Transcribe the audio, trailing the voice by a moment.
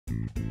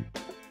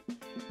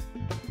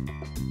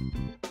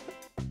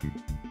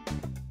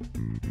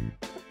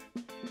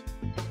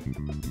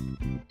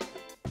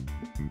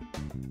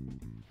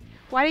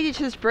Why did you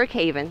choose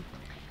Brookhaven?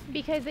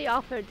 Because they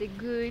offer the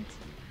good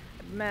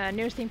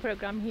nursing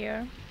program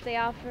here. They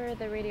offer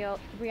the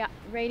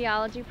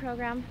radiology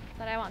program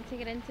that I want to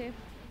get into.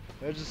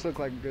 It just looked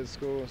like a good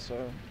school,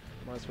 so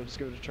might as well just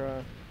give it a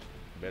try.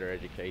 Better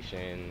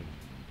education,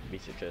 be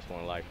successful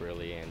in life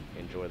really, and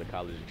enjoy the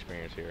college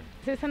experience here.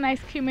 It's a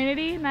nice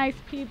community, nice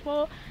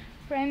people,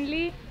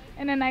 friendly,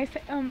 and a nice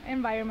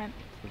environment.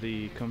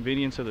 The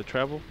convenience of the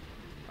travel.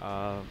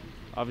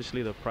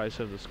 Obviously the price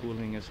of the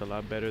schooling is a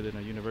lot better than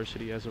a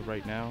university as of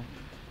right now.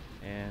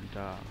 And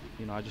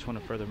I just want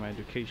to further my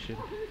education,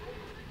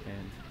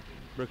 and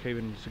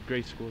Brookhaven is a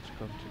great school to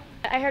come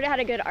to. I heard it had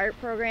a good art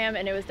program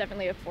and it was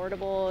definitely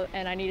affordable,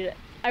 and I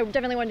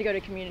definitely wanted to go to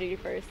community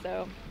first,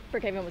 so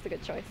Brookhaven was a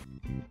good choice.